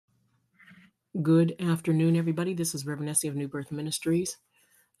Good afternoon, everybody. This is Reverend Essie of New Birth Ministries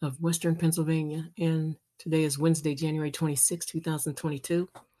of Western Pennsylvania, and today is Wednesday, January 26, 2022,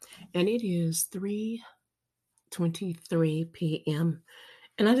 and it is 3:23 p.m.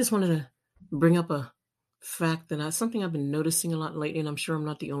 And I just wanted to bring up a fact something I've been noticing a lot lately, and I'm sure I'm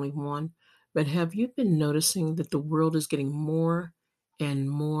not the only one, but have you been noticing that the world is getting more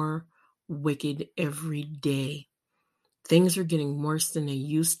and more wicked every day? Things are getting worse than they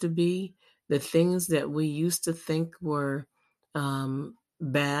used to be. The things that we used to think were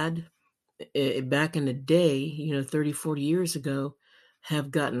bad back in the day, 30, 40 years ago,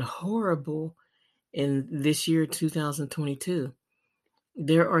 have gotten horrible in this year, 2022.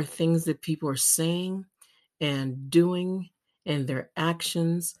 There are things that people are saying and doing and their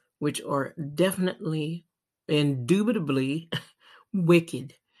actions, which are definitely, indubitably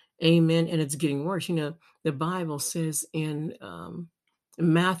wicked. Amen. And it's getting worse. The Bible says in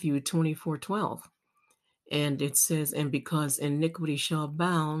Matthew 24:12, and it says, and because iniquity shall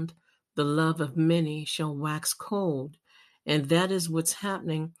abound, the love of many shall wax cold. And that is what's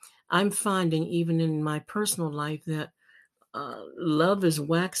happening. I'm finding even in my personal life that love is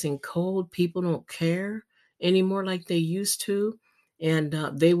waxing cold. People don't care anymore like they used to. And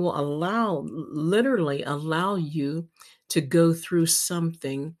they will literally allow you to go through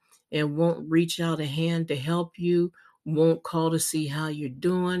something and won't reach out a hand to help you, won't call to see how you're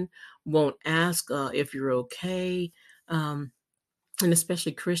doing, won't ask if you're okay. And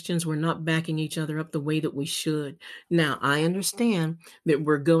especially Christians, we're not backing each other up the way that we should. Now, I understand that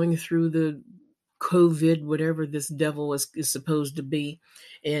we're going through the COVID, whatever this devil is supposed to be,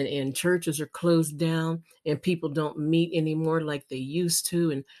 and churches are closed down and people don't meet anymore like they used to.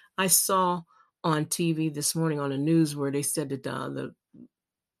 And I saw on TV this morning on the news where they said that the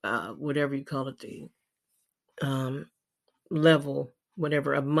whatever you call it, the um, level,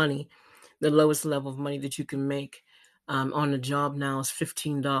 whatever of money, the lowest level of money that you can make on the job now is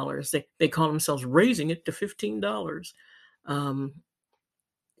 $15. They call themselves raising it to $15. Um,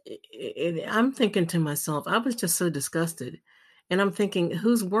 I'm thinking to myself, I was just so disgusted. And I'm thinking,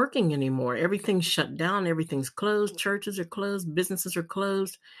 who's working anymore? Everything's shut down, everything's closed, churches are closed, businesses are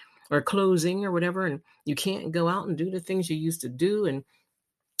closed or closing or whatever, and you can't go out and do the things you used to do. And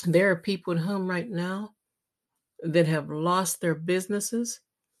there are people at home right now that have lost their businesses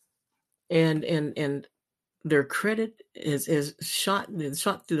and their credit is shot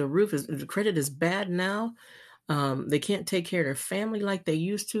through the roof. The credit is bad now. They can't take care of their family like they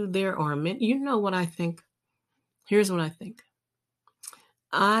used to. There are men. You know what I think? Here's what I think.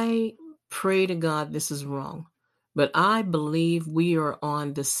 I pray to God this is wrong, but I believe we are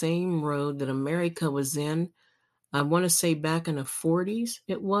on the same road that America was in. I want to say back in the 40s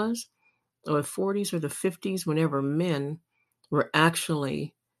it was, or the 40s or the 50s, whenever men were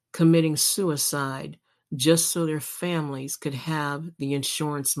actually committing suicide just so their families could have the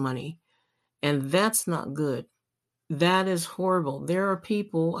insurance money. And that's not good. That is horrible. There are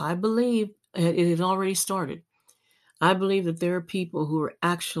people, I believe it has already started. I believe that there are people who are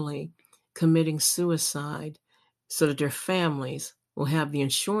actually committing suicide so that their families will have the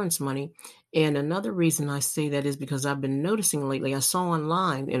insurance money. And another reason I say that is because I've been noticing lately, I saw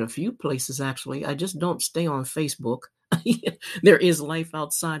online in a few places actually, I just don't stay on Facebook. There is life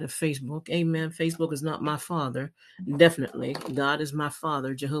outside of Facebook. Amen. Facebook is not my father. Definitely. God is my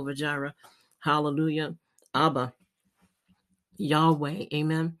father, Jehovah Jireh. Hallelujah. Abba, Yahweh.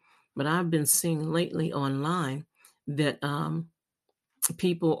 Amen. But I've been seeing lately online that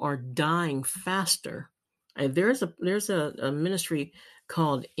people are dying faster. And there's a ministry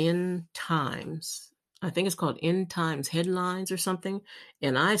called End Times. I think it's called End Times Headlines or something.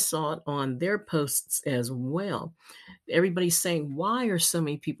 And I saw it on their posts as well. Everybody's saying, why are so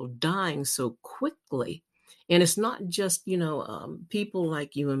many people dying so quickly? And it's not just, people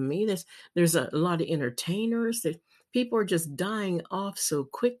like you and me. There's a lot of entertainers that people are just dying off so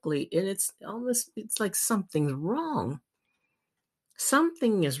quickly. And it's like something's wrong.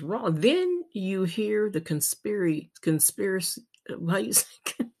 Something is wrong. Then you hear the conspiracy, how you say,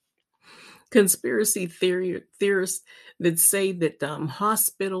 conspiracy theorists that say that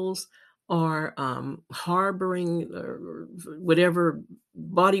hospitals are harboring or whatever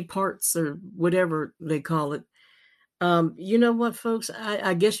body parts or whatever they call it. You know what, folks?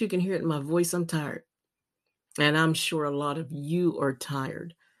 I guess you can hear it in my voice. I'm tired. And I'm sure a lot of you are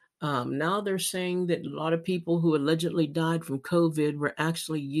tired. Now they're saying that a lot of people who allegedly died from COVID were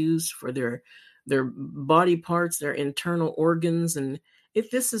actually used for their body parts, their internal organs, and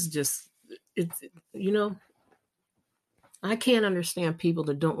if this is just it's you know I can't understand people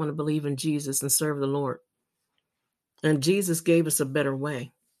that don't want to believe in Jesus and serve the Lord. And Jesus gave us a better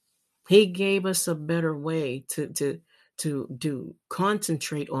way. He gave us a better way to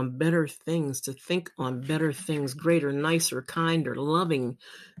concentrate on better things, to think on better things, greater, nicer, kinder, loving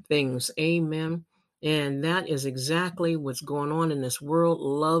things. Amen. And that is exactly what's going on in this world.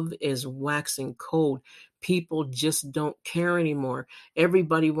 Love is waxing cold. People just don't care anymore.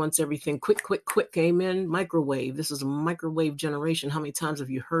 Everybody wants everything quick, quick, quick. Amen. Microwave. This is a microwave generation. How many times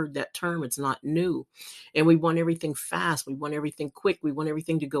have you heard that term? It's not new. And we want everything fast. We want everything quick. We want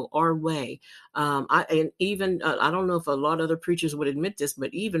everything to go our way. I don't know if a lot of other preachers would admit this,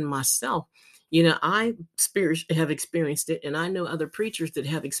 but even myself, I have experienced it, and I know other preachers that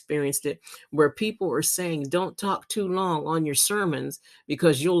have experienced it, where people are saying, "Don't talk too long on your sermons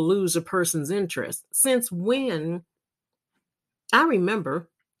because you'll lose a person's interest." Since when? I remember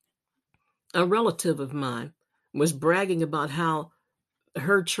a relative of mine was bragging about how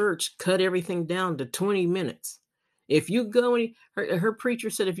her church cut everything down to 20 minutes. If you go, her preacher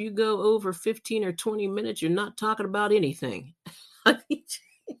said, if you go over 15 or 20 minutes, you're not talking about anything.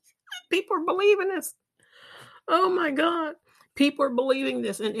 People are believing this. Oh my God. People are believing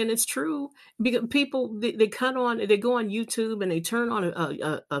this, and it's true, because people they go on YouTube and they turn on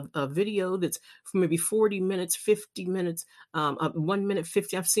a video that's for maybe 40 minutes, 50 minutes, 1 minute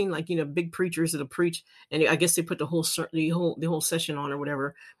 50. I've seen, like, big preachers that'll preach, and I guess they put the whole session on or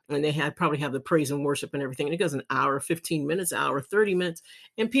whatever, and they probably have the praise and worship and everything, and it goes an hour, 15 minutes, hour, 30 minutes,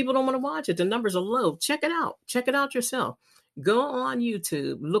 and people don't want to watch it. The numbers are low. Check it out yourself. Go on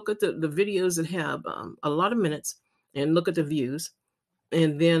YouTube, look at the videos that have a lot of minutes, and look at the views,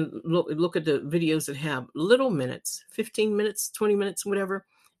 and then look at the videos that have little minutes, 15 minutes, 20 minutes, whatever,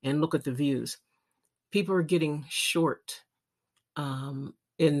 and look at the views. People are getting short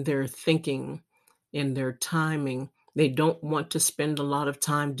in their thinking, in their timing. They don't want to spend a lot of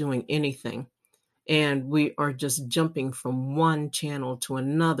time doing anything. And we are just jumping from one channel to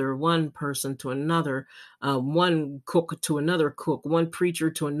another, one person to another, one cook to another cook, one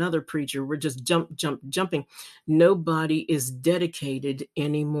preacher to another preacher. We're just jumping. Nobody is dedicated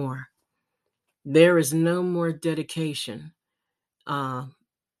anymore. There is no more dedication uh,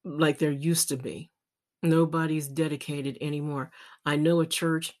 like there used to be. Nobody's dedicated anymore. I know a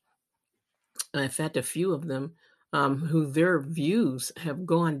church, in fact, a few of them, who their views have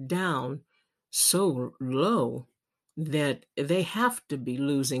gone down so low that they have to be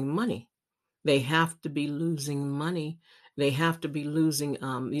losing money. They have to be losing money. They have to be losing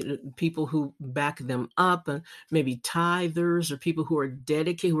people who back them up, and maybe tithers or people who are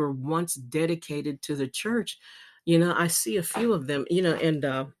dedicated, who were once dedicated to the church. I see a few of them. And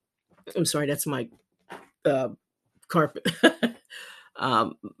I'm sorry, that's my uh, carpet.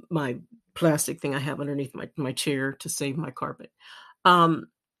 um, my plastic thing I have underneath my chair to save my carpet. Um,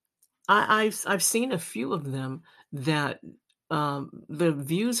 I've seen a few of them that the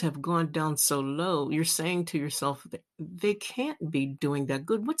views have gone down so low. You're saying to yourself, they can't be doing that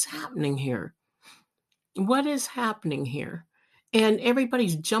good. What's happening here? What is happening here? And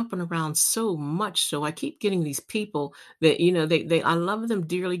everybody's jumping around so much. So I keep getting these people that, I love them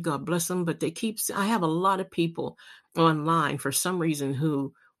dearly. God bless them. But I have a lot of people online for some reason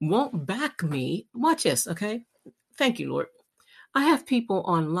who won't back me. Watch this. Okay. Thank you, Lord. I have people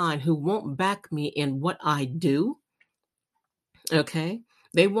online who won't back me in what I do. Okay.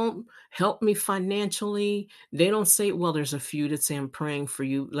 They won't help me financially. They don't say, well, there's a few that say I'm praying for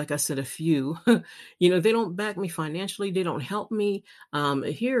you. Like I said, a few, they don't back me financially. They don't help me.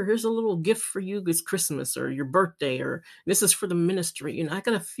 Here's a little gift for you. It's Christmas or your birthday, or this is for the ministry. I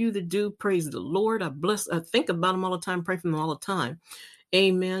got a few that do. Praise the Lord. I think about them all the time, pray for them all the time.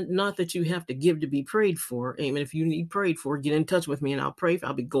 Amen. Not that you have to give to be prayed for. Amen. If you need prayed for, get in touch with me and I'll pray.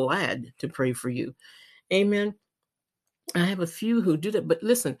 I'll be glad to pray for you. Amen. I have a few who do that, but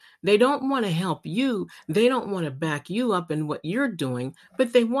listen, they don't want to help you. They don't want to back you up in what you're doing,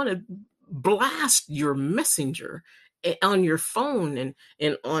 but they want to blast your messenger on your phone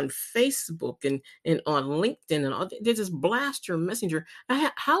and on Facebook and on LinkedIn and all. They just blast your messenger.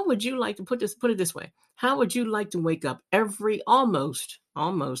 How would you like to put it this way? How would you like to wake up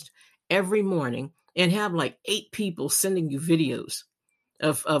almost every morning and have like 8 people sending you videos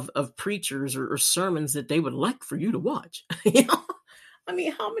of preachers or sermons that they would like for you to watch? I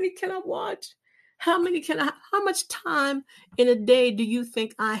mean, how many can I watch? How much time in a day do you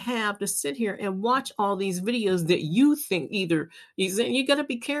think I have to sit here and watch all these videos that you think you got to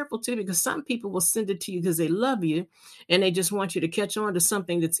be careful too, because some people will send it to you because they love you and they just want you to catch on to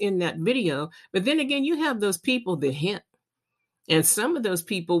something that's in that video. But then again, you have those people that hint. And some of those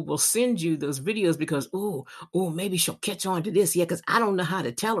people will send you those videos because, maybe she'll catch on to this. Yeah, because I don't know how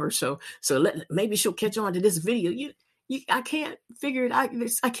to tell her. So maybe she'll catch on to this video. I can't figure it out.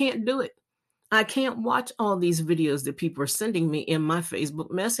 I can't do it. I can't watch all these videos that people are sending me in my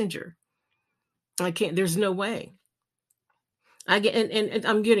Facebook Messenger. I can't. There's no way. I get and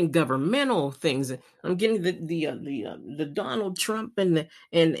I'm getting governmental things. I'm getting the Donald Trump and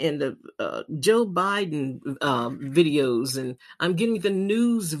the Joe Biden videos, and I'm getting the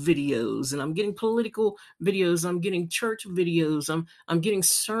news videos, and I'm getting political videos. I'm getting church videos. I'm getting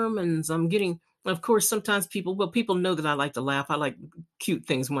sermons. I'm getting, of course, sometimes people know that I like to laugh. I like cute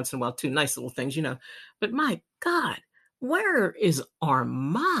things once in a while too, nice little things, you know. But my God, where is our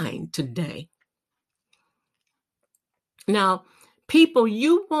mind today? Now, people,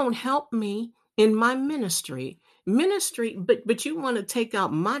 you won't help me in my ministry, but you want to take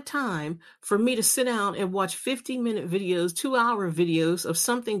out my time for me to sit down and watch 50-minute videos, 2-hour videos of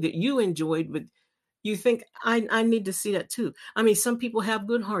something that you enjoyed, but you think I need to see that too. I mean, some people have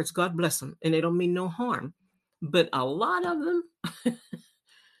good hearts, God bless them, and they don't mean no harm, but a lot of them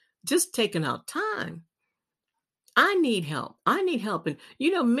just taking out time. I need help. I need help. And,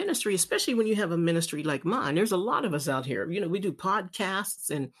 ministry, especially when you have a ministry like mine, there's a lot of us out here. We do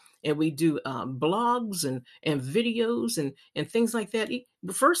podcasts and we do blogs and videos and things like that.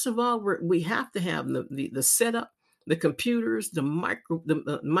 First of all, we have to have the setup, the computers,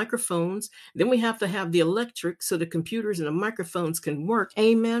 the microphones. Then we have to have the electric so the computers and the microphones can work.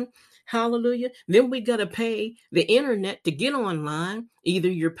 Amen. Hallelujah. Then we got to pay the internet to get online. Either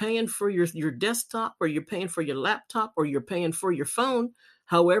you're paying for your desktop, or you're paying for your laptop, or you're paying for your phone.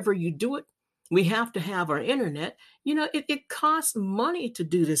 However you do it, we have to have our internet. It costs money to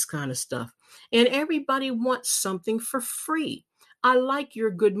do this kind of stuff. And everybody wants something for free. I like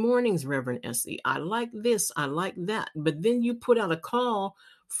your good mornings, Reverend Essie. I like this. I like that. But then you put out a call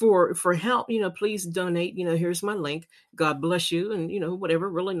for help. Please donate. Here's my link. God bless you. And whatever,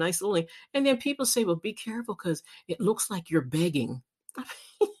 really nice little link. And then people say, well, be careful because it looks like you're begging.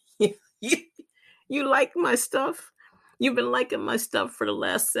 you, you like my stuff. You've been liking my stuff for the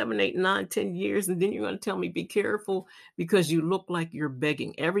last 7, 8, 9, 10 years. And then you're going to tell me be careful because you look like you're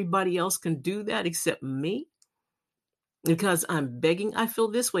begging. Everybody else can do that except me because I'm begging. I feel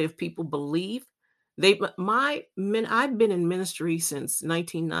this way. If people believe I've been in ministry since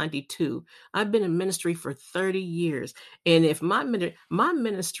 1992. I've been in ministry for 30 years. And if my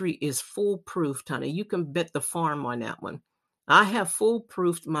ministry is foolproof, Tony, you can bet the farm on that one. I have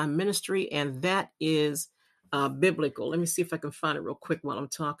foolproofed my ministry, and that is biblical. Let me see if I can find it real quick while I'm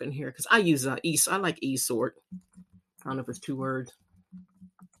talking here, because I use I like eSword. I don't know if it's 2 words.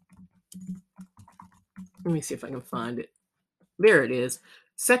 Let me see if I can find it. There it is.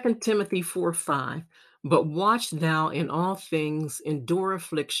 2 Timothy 4:5. But watch thou in all things, endure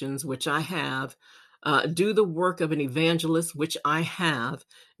afflictions, which I have, do the work of an evangelist, which I have,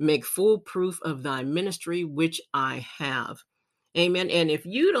 make full proof of thy ministry, which I have. Amen. And if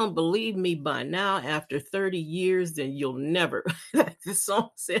you don't believe me by now, after 30 years, then you'll never. Like the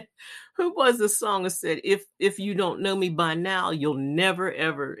song said, who was the song that said, if you don't know me by now, you'll never,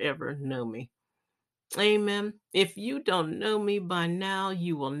 ever, ever know me. Amen. If you don't know me by now,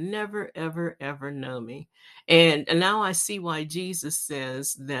 you will never, ever, ever know me. And now I see why Jesus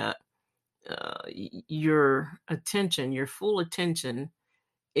says that your attention, your full attention,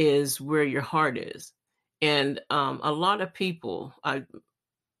 is where your heart is. And a lot of people, I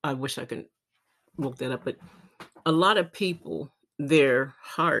wish I could look that up, but a lot of people, their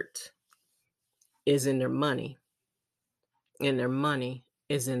heart is in their money, and their money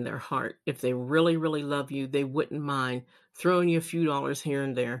is in their heart. If they really, really love you, they wouldn't mind throwing you a few dollars here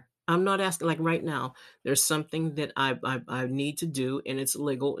and there. I'm not asking, like right now, there's something that I need to do, and it's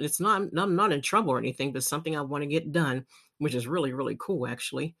legal. It's not, I'm not in trouble or anything, but something I want to get done, which is really, really cool,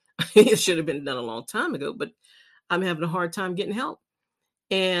 actually. It should have been done a long time ago, but I'm having a hard time getting help.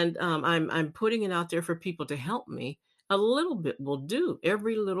 And I'm putting it out there for people to help me. A little bit will do.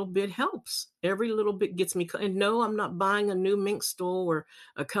 Every little bit helps. Every little bit gets me. And no, I'm not buying a new mink stole or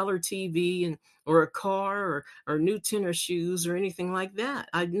a color TV or a car or new tennis shoes or anything like that.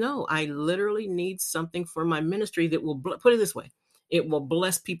 I know I literally need something for my ministry that will put it this way. It will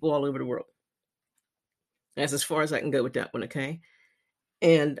bless people all over the world. That's as far as I can go with that one. Okay.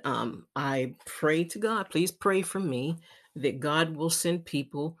 And I pray to God, please pray for me that God will send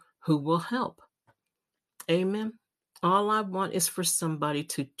people who will help. Amen. All I want is for somebody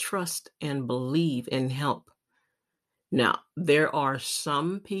to trust and believe and help. Now, there are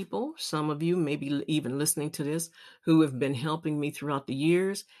some people, some of you maybe even listening to this, who have been helping me throughout the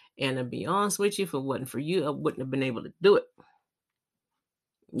years. And to be honest with you, if it wasn't for you, I wouldn't have been able to do it.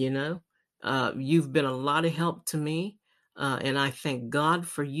 You've been a lot of help to me. And I thank God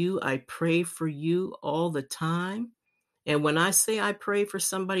for you. I pray for you all the time. And when I say I pray for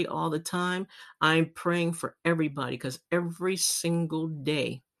somebody all the time, I'm praying for everybody because every single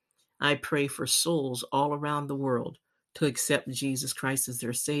day I pray for souls all around the world to accept Jesus Christ as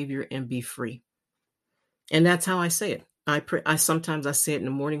their Savior and be free. And that's how I say it. I pray. I sometimes I say it in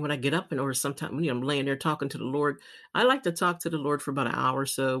the morning when I get up, and or sometimes when I'm laying there talking to the Lord. I like to talk to the Lord for about an hour or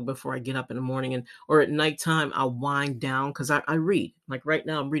so before I get up in the morning, and or at nighttime I'll wind down because I read. Like right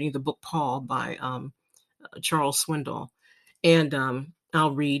now, I'm reading the book Paul by Charles Swindoll, and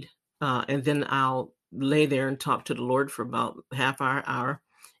I'll read, and then I'll lay there and talk to the Lord for about half hour,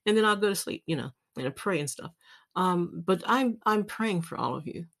 and then I'll go to sleep. And I pray and stuff. But I'm praying for all of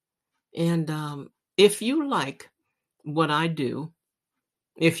you, and if you like what I do,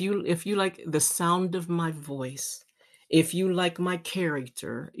 if you like the sound of my voice, if you like my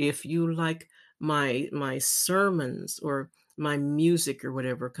character, if you like my sermons or my music or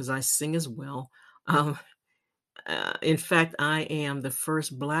whatever, because I sing as well. Um, in fact, I am the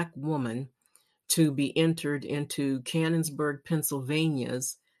first Black woman to be entered into Canonsburg,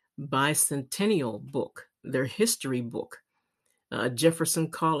 Pennsylvania's bicentennial book, their history book,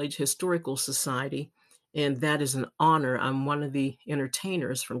 Jefferson College Historical Society. And that is an honor. I'm one of the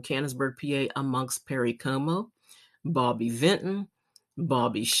entertainers from Canonsburg, PA, amongst Perry Como, Bobby Vinton,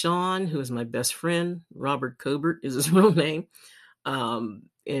 Bobby Sean, who is my best friend. Robert Cobert is his real name.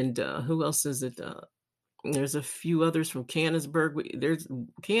 And who else is it? There's a few others from Canonsburg. There's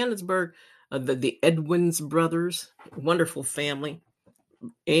Canonsburg, the Edwins brothers, wonderful family.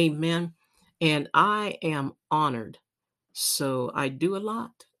 Amen. And I am honored. So I do a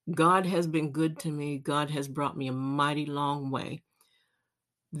lot. God has been good to me. God has brought me a mighty long way.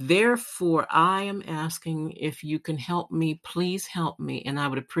 Therefore, I am asking if you can help me, please help me, and I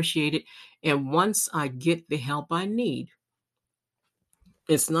would appreciate it. And once I get the help I need,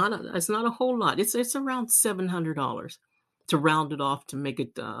 it's not a whole lot. It's around $700 to round it off to make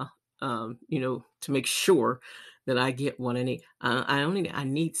it to make sure that I get what I need. I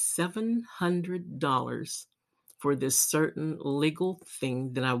need $700 for this certain legal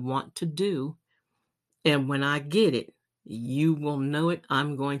thing that I want to do. And when I get it, you will know it.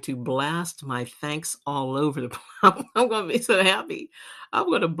 I'm going to blast my thanks all over the place. I'm going to be so happy. I'm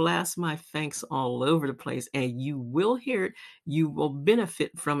going to blast my thanks all over the place, and you will hear it. You will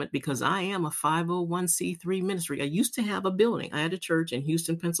benefit from it because I am a 501c3 ministry. I used to have a building. I had a church in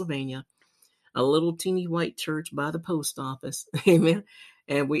Houston, Pennsylvania, a little teeny white church by the post office. Amen.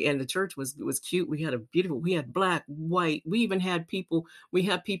 And the church was cute. We had black, white. We had people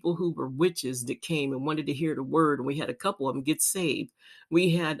who were witches that came and wanted to hear the word. And we had a couple of them get saved. We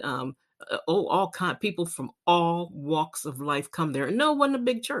had all kind people from all walks of life come there. And no, it wasn't a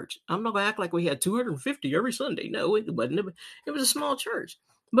big church. I'm not gonna act like we had 250 every Sunday. No, it wasn't. It was a small church,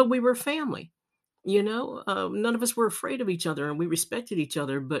 but we were family. None of us were afraid of each other and we respected each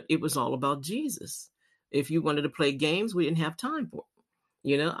other, but it was all about Jesus. If you wanted to play games, we didn't have time for it.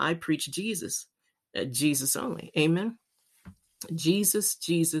 I preach Jesus, Jesus only. Amen. Jesus,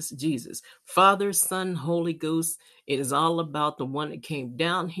 Jesus, Jesus. Father, Son, Holy Ghost. It is all about the one that came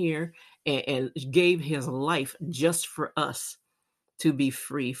down here and gave his life just for us to be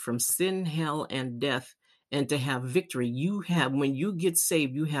free from sin, hell, and death, and to have victory. When you get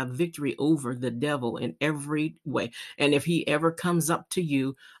saved, you have victory over the devil in every way. And if he ever comes up to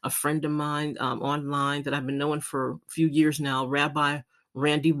you, a friend of mine online that I've been knowing for a few years now, Rabbi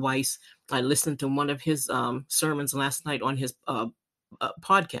Randy Weiss, I listened to one of his sermons last night on his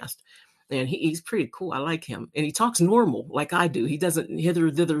podcast. And he's pretty cool. I like him. And he talks normal like I do. He doesn't hither,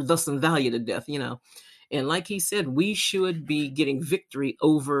 thither, thus, and value to death. And like he said, we should be getting victory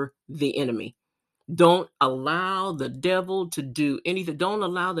over the enemy. Don't allow the devil to do anything. Don't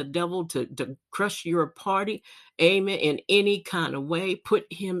allow the devil to crush your party. Amen. In any kind of way, put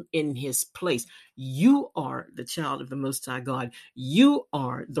him in his place. You are the child of the Most High God. You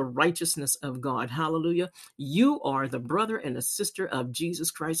are the righteousness of God. Hallelujah. You are the brother and the sister of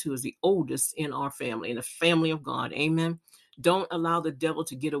Jesus Christ, who is the oldest in our family, in the family of God. Amen. Don't allow the devil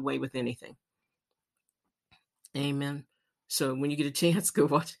to get away with anything. Amen. So when you get a chance, go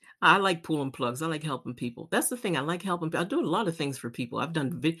watch. I like pulling plugs. I like helping people. That's the thing. I like helping. I do a lot of things for people. I've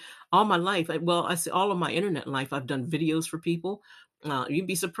done all my life. I say all of my internet life. I've done videos for people. You'd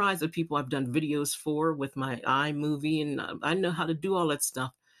be surprised at people I've done videos for with my iMovie, and I know how to do all that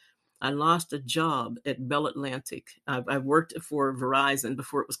stuff. I lost a job at Bell Atlantic. I worked for Verizon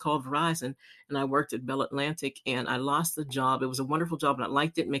before it was called Verizon, and I worked at Bell Atlantic, and I lost the job. It was a wonderful job, and I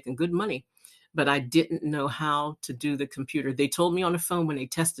liked it, making good money, but I didn't know how to do the computer. They told me on the phone when they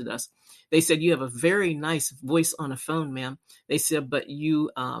tested us, they said, "You have a very nice voice on a phone, ma'am." They said, "But you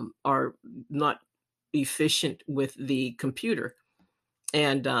are not efficient with the computer.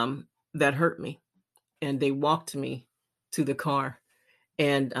 And that hurt me. And they walked me to the car.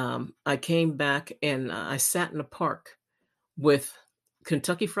 And I came back and I sat in the park with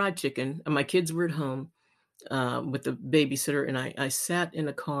Kentucky Fried Chicken. And my kids were at home with the babysitter. And I sat in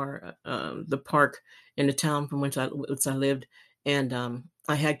the car, the park in the town from which I lived. And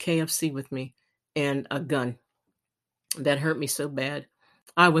I had KFC with me and a gun. That hurt me so bad.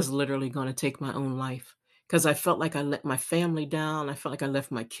 I was literally going to take my own life because I felt like I let my family down. I felt like I left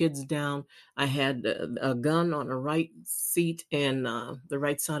my kids down. I had a gun on the right seat and the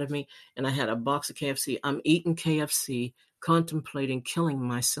right side of me, and I had a box of KFC. I'm eating KFC, contemplating killing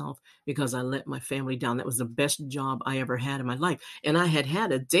myself because I let my family down. That was the best job I ever had in my life. And I had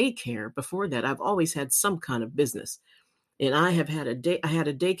had a daycare before that. I've always had some kind of business. And I had a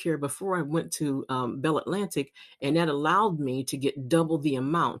daycare before I went to Bell Atlantic, and that allowed me to get double the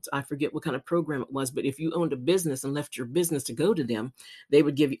amount. I forget what kind of program it was, but if you owned a business and left your business to go to them, they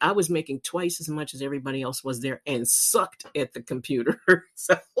would give you. I was making twice as much as everybody else was there, and sucked at the computer.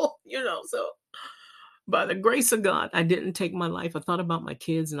 So so by the grace of God, I didn't take my life. I thought about my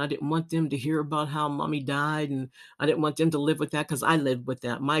kids, and I didn't want them to hear about how mommy died, and I didn't want them to live with that because I lived with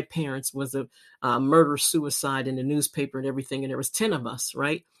that. My parents was a murder suicide in the newspaper and everything, and there was 10 of us,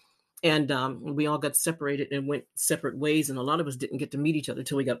 right? And we all got separated and went separate ways, and a lot of us didn't get to meet each other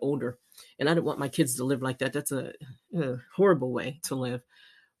until we got older. And I didn't want my kids to live like that. That's a horrible way to live.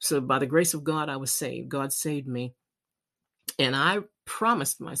 So by the grace of God, I was saved. God saved me. And I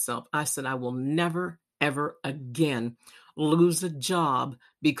promised myself, I said, I will never, ever again lose a job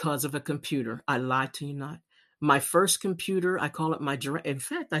because of a computer. I lied to you not. My first computer, I call it in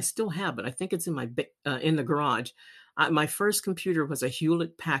fact, I still have it. I think it's in the garage. My first computer was a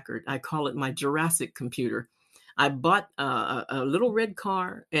Hewlett Packard. I call it my Jurassic computer. I bought a little red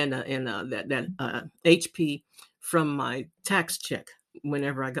car and that HP from my tax check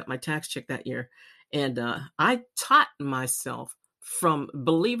whenever I got my tax check that year. And I taught myself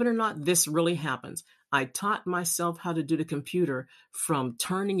believe it or not, this really happens. I taught myself how to do the computer from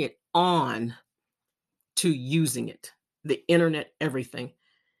turning it on to using it, the internet, everything.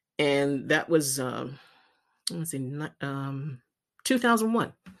 And that was, let's see,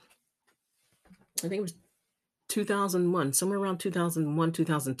 2001. I think it was 2001, somewhere around 2001,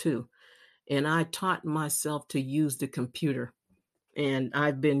 2002. And I taught myself to use the computer. And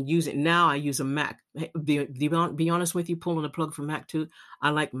I've been now I use a Mac. Be honest with you, pulling the plug for Mac too. I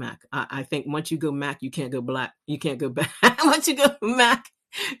like Mac. I think once you go Mac, you can't go black. You can't go back. Once you go Mac,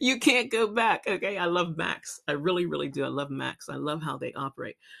 you can't go back. Okay. I love Macs. I really, really do. I love Macs. I love how they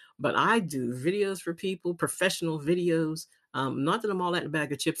operate. But I do videos for people, professional videos. Not that I'm all that in a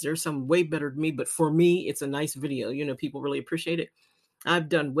bag of chips. There's some way better than me, but for me, it's a nice video. People really appreciate it. I've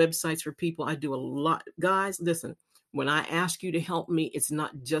done websites for people. I do a lot. Guys, listen, when I ask you to help me, it's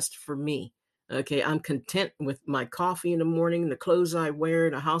not just for me. Okay. I'm content with my coffee in the morning, the clothes I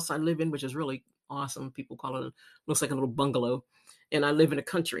wear, the house I live in, which is really awesome. People call it, looks like a little bungalow. And I live in a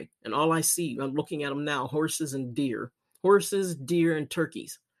country, and all I see, I'm looking at them now, horses, deer, and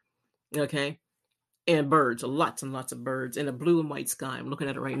turkeys. Okay. And birds, lots and lots of birds, and a blue and white sky. I'm looking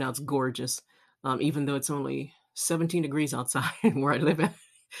at it right now. It's gorgeous. Even though it's only 17 degrees outside where I live at.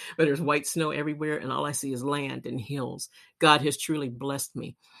 But there's white snow everywhere, and all I see is land and hills. God has truly blessed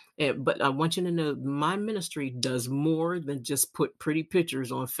me. But I want you to know my ministry does more than just put pretty pictures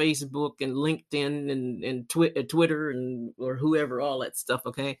on Facebook and LinkedIn and Twitter or whoever, all that stuff,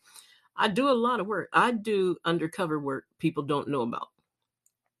 okay? I do a lot of work. I do undercover work people don't know about.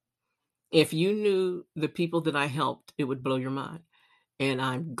 If you knew the people that I helped, it would blow your mind. And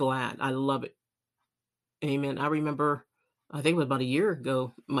I'm glad. I love it. Amen. I remember, I think it was about a year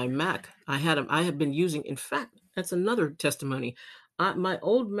ago, my Mac, I had been using, in fact, that's another testimony. My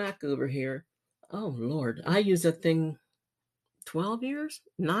old Mac over here, oh Lord, I used that thing 12 years,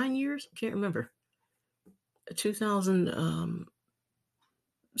 9 years, can't remember.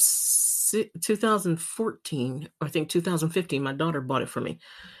 2014, I think 2015, my daughter bought it for me.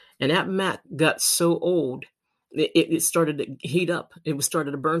 And that Mac got so old, it started to heat up. It was started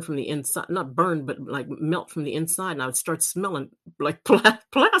to burn from the inside, not burn, but like melt from the inside. And I would start smelling like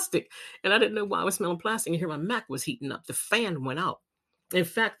plastic. And I didn't know why I was smelling plastic. And here my Mac was heating up. The fan went out. In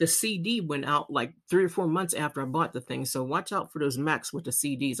fact, the CD went out like 3 or 4 months after I bought the thing. So watch out for those Macs with the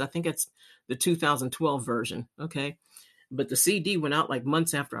CDs. I think it's the 2012 version. Okay. But the CD went out like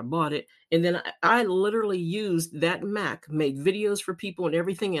months after I bought it. And then I literally used that Mac, made videos for people and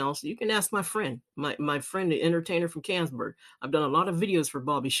everything else. You can ask my friend, my friend, the entertainer from Cansburg. I've done a lot of videos for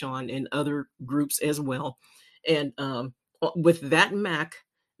Bobby Sean and other groups as well. And with that Mac,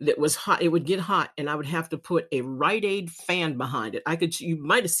 that was hot. It would get hot, and I would have to put a Rite Aid fan behind it. You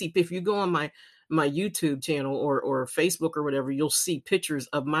might have seen, if you go on my YouTube channel or Facebook or whatever, you'll see pictures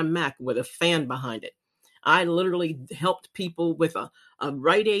of my Mac with a fan behind it. I literally helped people with a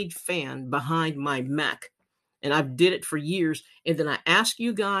Rite Aid fan behind my Mac. And I've did it for years. And then I ask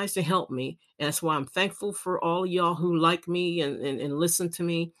you guys to help me. And that's why I'm thankful for all of y'all who like me and listen to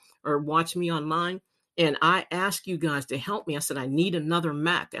me or watch me online. And I asked you guys to help me. I said, I need another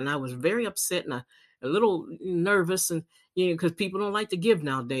Mac. And I was very upset and a little nervous, and because people don't like to give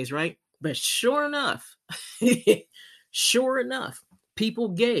nowadays, right? But sure enough, sure enough, people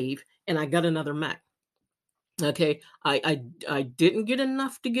gave, and I got another Mac. Okay, I didn't get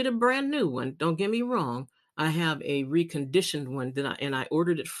enough to get a brand new one. Don't get me wrong. I have a reconditioned one and I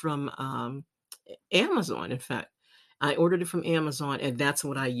ordered it from Amazon. In fact, I ordered it from Amazon, and that's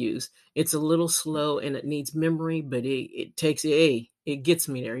what I use. It's a little slow and it needs memory, but it gets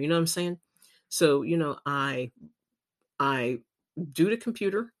me there. You know what I'm saying? So I do the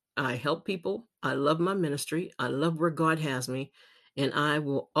computer. I help people. I love my ministry. I love where God has me. And I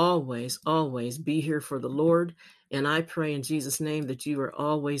will always, always be here for the Lord. And I pray in Jesus' name that you are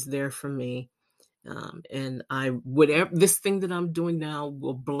always there for me. And whatever this thing that I'm doing now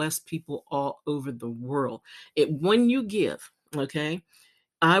will bless people all over the world. When you give, okay,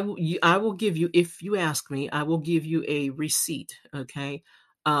 I will give you, if you ask me, I will give you a receipt, okay,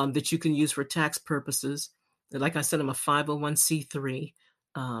 that you can use for tax purposes. Like I said, I'm a 501c3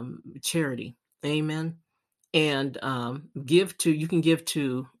 charity. Amen. And you can give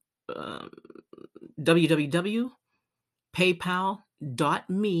to um,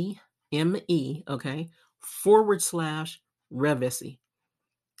 www.paypal.me, M-E, okay, /Revesi.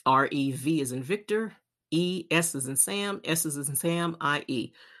 R-E-V is in Victor, E-S is in Sam, S is in Sam,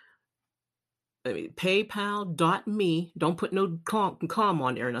 I-E. PayPal.me, don't put no com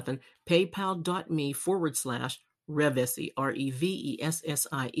on there or nothing, paypal.me /Revesi, Revessie,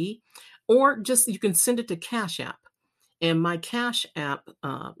 or just you can send it to Cash App. And my Cash App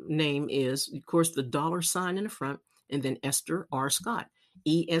name is, of course, the $ in the front, and then Esther R. Scott,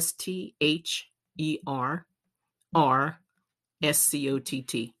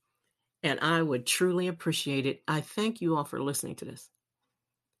 ESTHERRSCOTT. And I would truly appreciate it. I thank you all for listening to this.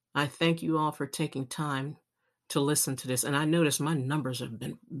 I thank you all for taking time to listen to this. And I notice my numbers have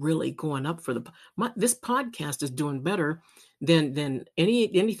been really going up for this podcast is doing better than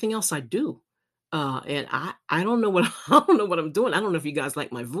anything else I do. And I don't know what I don't know what I'm doing. I don't know if you guys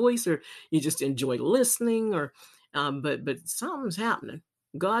like my voice or you just enjoy listening or but something's happening.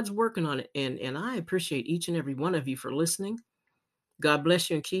 God's working on it, and I appreciate each and every one of you for listening. God bless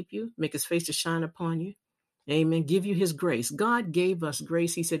you and keep you. Make his face to shine upon you. Amen. Give you his grace. God gave us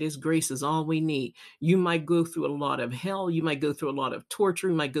grace. He said his grace is all we need. You might go through a lot of hell. You might go through a lot of torture.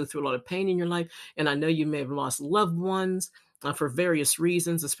 You might go through a lot of pain in your life. And I know you may have lost loved ones for various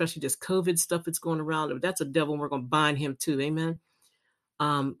reasons, especially this COVID stuff that's going around. If that's a devil, we're going to bind him too. Amen.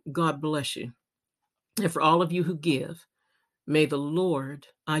 God bless you. And for all of you who give, may the Lord,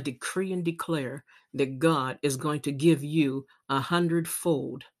 I decree and declare that God is going to give you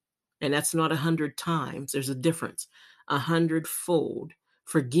 100-fold. And that's not 100 times. There's a difference. 100-fold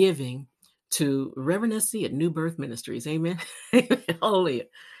for giving to Reverend Essie at New Birth Ministries. Amen. Hallelujah.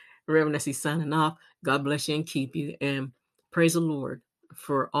 Reverend Essie signing off. God bless you and keep you. And praise the Lord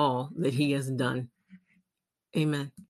for all that he has done. Amen.